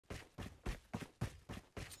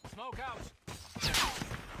Smoke out.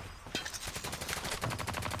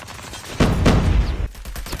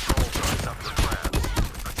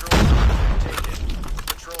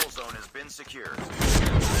 Patrol zone has been secured.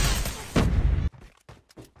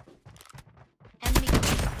 Enemy.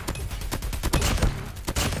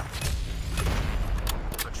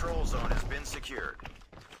 Patrol zone has been secured.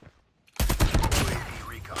 UAV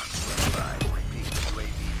recon standing by. Repeat,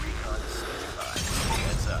 UAV recon standing by.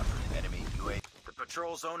 Heads up, enemy UAV. The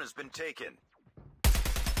patrol zone has been taken.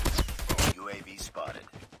 UAV spotted.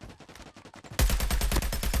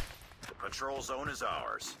 The patrol zone is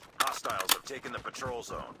ours. Hostiles have taken the patrol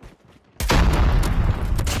zone.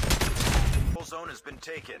 Patrol zone has been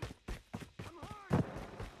taken.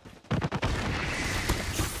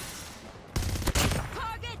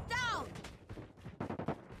 Target down.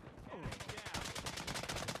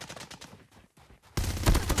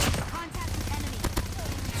 Contact with enemy.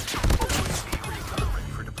 UAV recon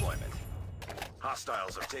ready for deployment.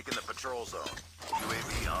 Hostiles have taken the patrol zone.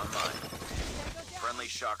 UAV online. Friendly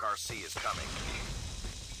Shock RC is coming.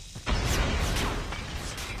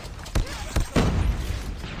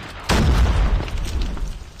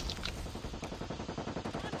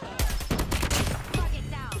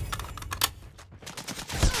 Target down.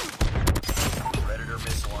 Predator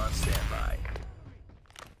missile on standby.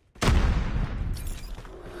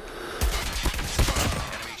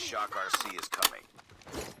 Enemy Shock RC is coming.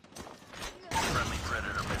 Friendly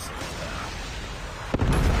Predator missile inbound.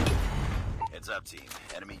 Heads up, team.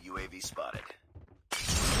 Enemy UAV spotted.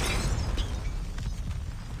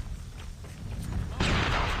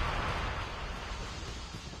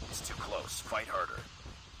 It's too close. Fight harder.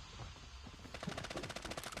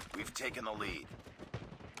 We've taken the lead.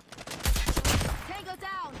 Tango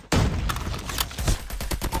down.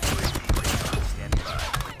 UAV recon standing by.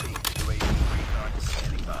 Repeat, UAV recon is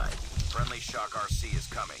standing by. Friendly Shock RC is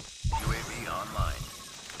coming. UAV online.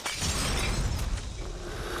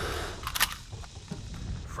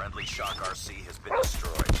 Friendly Shock RC has been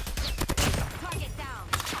destroyed. Target down.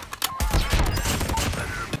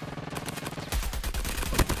 Predator.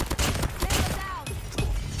 Tango down.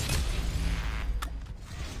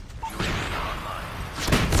 UAV online.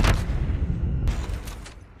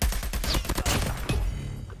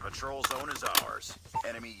 The patrol zone is ours.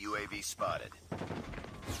 Enemy UAV spotted.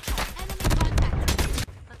 Enemy contact.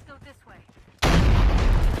 Let's go this way.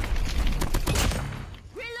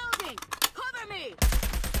 Reloading. Cover me.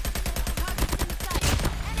 Target's in sight.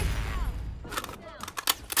 Enemy down.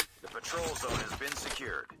 The patrol zone has been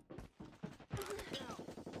secured.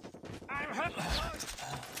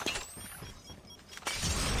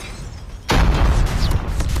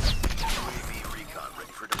 UAV recon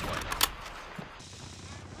ready for deployment.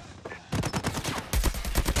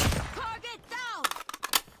 Target down.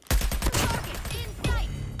 Target in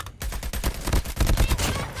sight.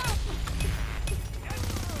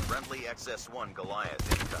 Friendly XS-1 Goliath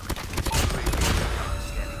incoming. UAV recon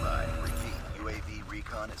standing by. Repeat, UAV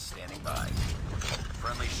recon is standing by.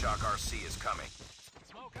 Friendly Shock RC is coming.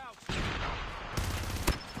 Smoke out.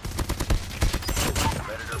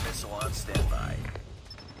 Predator missile on standby.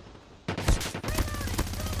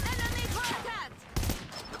 Enemy contact.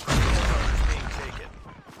 The patrol zone is being taken.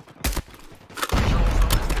 The patrol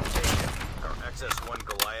zone has been taken. Our XS-1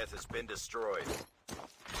 Goliath has been destroyed.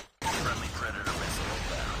 Friendly Predator missile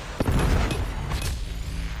inbound.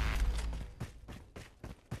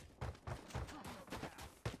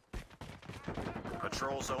 The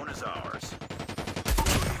patrol zone is ours.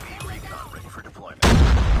 UAV recon ready for deployment.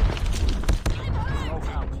 Smoke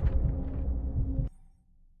out.